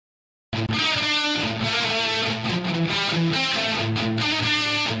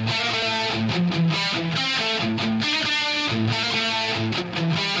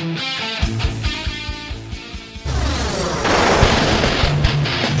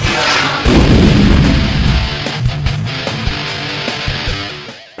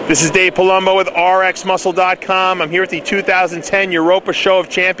This is Dave Palumbo with RxMuscle.com. I'm here at the 2010 Europa Show of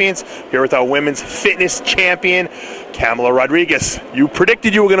Champions, here with our women's fitness champion, Camala Rodriguez. You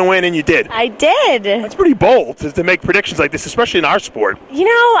predicted you were going to win, and you did. I did. That's pretty bold to make predictions like this, especially in our sport. You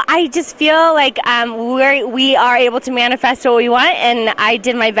know, I just feel like we are able to manifest what we want, and I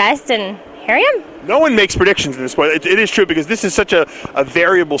did my best, and here I am. No one makes predictions in this sport. It is true because this is such a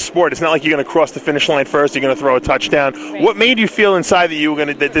variable sport. It's not like you're going to cross the finish line first, you're going to throw a touchdown. Right. What made you feel inside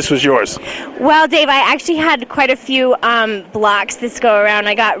that this was yours? Well, Dave, I actually had quite a few blocks this go around.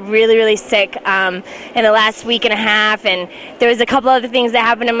 I got really, really sick in the last week and a half, and there was a couple other things that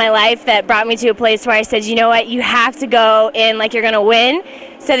happened in my life that brought me to a place where I said, you know what, you have to go in like you're going to win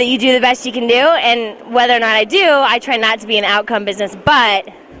so that you do the best you can do, and whether or not I do, I try not to be an outcome business, but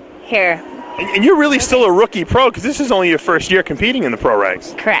here. And you're really still a rookie pro because this is only your first year competing in the pro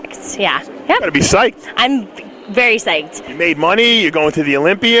ranks. Correct, yeah. Yep. You gotta be psyched. I'm very psyched. You made money, you're going to the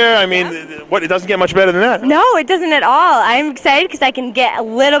Olympia. I mean, What? It doesn't get much better than that. No, it doesn't at all. I'm excited because I can get a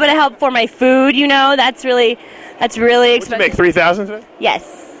little bit of help for my food, you know. That's really expensive. Did you make $3,000 today? Yes,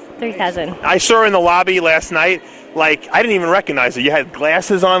 $3,000. I saw her in the lobby last night. Like, I didn't even recognize her. You had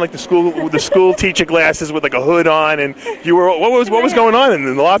glasses on, like the school teacher glasses with like a hood on, and you were what was going on in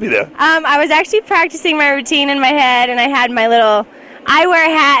the lobby there? I was actually practicing my routine in my head, and I had my little. I wear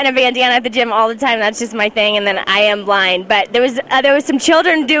a hat and a bandana at the gym all the time. That's just my thing, and then I am blind. But there was some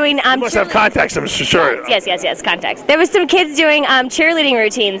children doing. You must have contacts, I'm sure. Yes, contacts. There was some kids doing cheerleading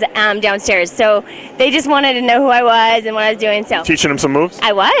routines downstairs, so they just wanted to know who I was and what I was doing. So teaching them some moves.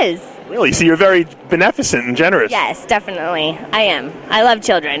 I was. Really? So you're very beneficent and generous. Yes, definitely. I am. I love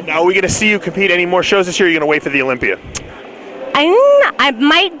children. Now, are we going to see you compete any more shows this year, or are you going to wait for the Olympia? I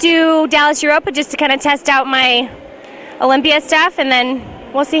might do Dallas Europa just to kind of test out my Olympia stuff, and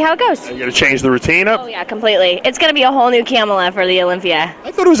then we'll see how it goes. Are you going to change the routine up? Oh, yeah, completely. It's going to be a whole new Camala for the Olympia.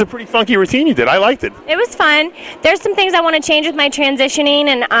 I thought it was a pretty funky routine you did. I liked it. It was fun. There's some things I want to change with my transitioning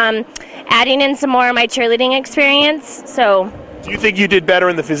and adding in some more of my cheerleading experience, so... Do you think you did better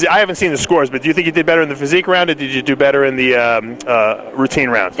in the physique? I haven't seen the scores, but do you think you did better in the physique round, or did you do better in the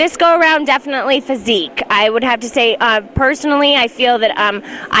routine round? This go around, definitely physique. I would have to say, personally, I feel that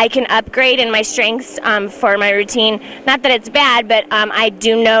I can upgrade in my strengths for my routine. Not that it's bad, but I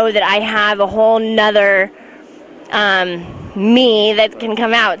do know that I have a whole nother me that can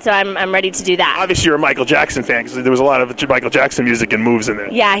come out, so I'm ready to do that. Obviously, you're a Michael Jackson fan because there was a lot of Michael Jackson music and moves in there.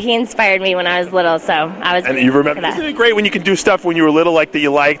 Yeah, he inspired me when I was little, so I was. And you remember? Isn't it great when you can do stuff when you were little, like that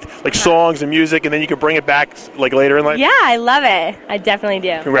you liked, like songs and music, and then you can bring it back like later in life? Yeah, I love it. I definitely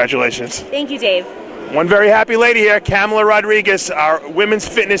do. Congratulations. Thank you, Dave. One very happy lady here, Camala Rodriguez, our women's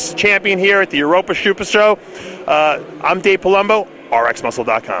fitness champion here at the Europa Super Show. I'm Dave Palumbo,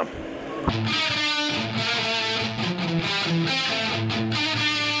 RxMuscle.com.